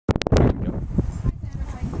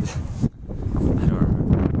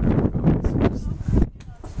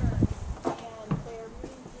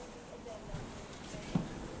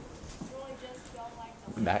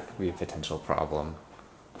a potential problem.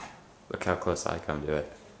 Look how close I come to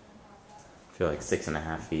it. I feel like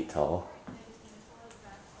 6.5 feet tall.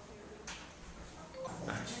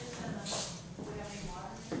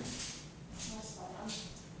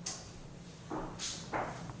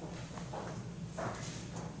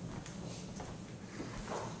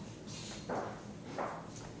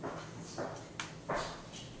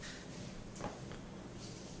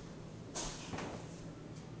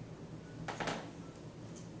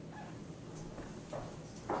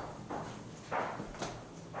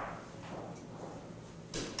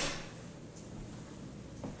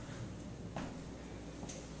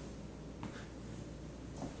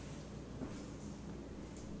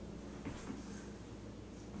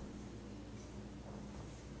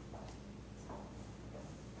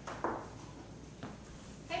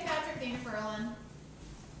 Dana Berlin.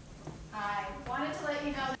 I wanted to let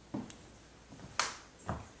you know.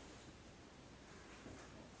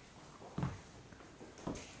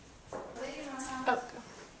 Oh.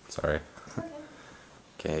 Sorry.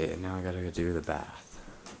 Okay, and now I gotta go do the bath.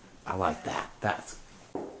 I like that. That's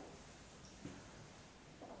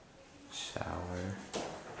shower.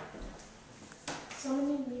 So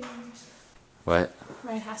many mirrors. What?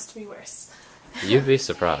 Mine has to be worse. You'd be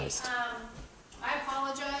surprised. I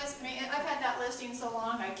apologize. I mean, I've had that listing so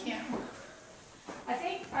long I can't. I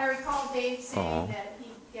think I recall Dave saying that he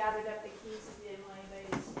gathered up the keys and didn't want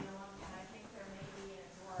anybody to steal them, and I think there may be in a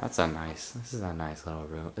drawer. That's a nice. This is a nice little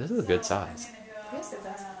room. This is a good size. Yes, it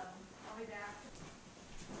does. I'll be back.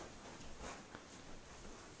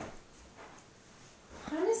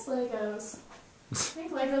 I miss Legos. I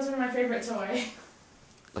think Legos are my favorite toy.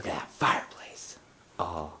 Look at that fireplace.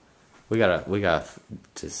 Oh, we gotta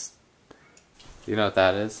just. You know what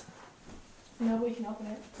that is? No, we can open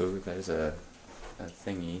it. Ooh, there's a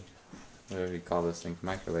thingy. Whatever you call this thing,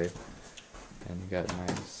 microwave. And you got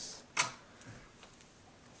nice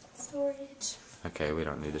Storage. Okay, we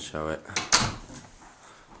don't need to show it.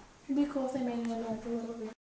 It'd be cool if they made it into like a little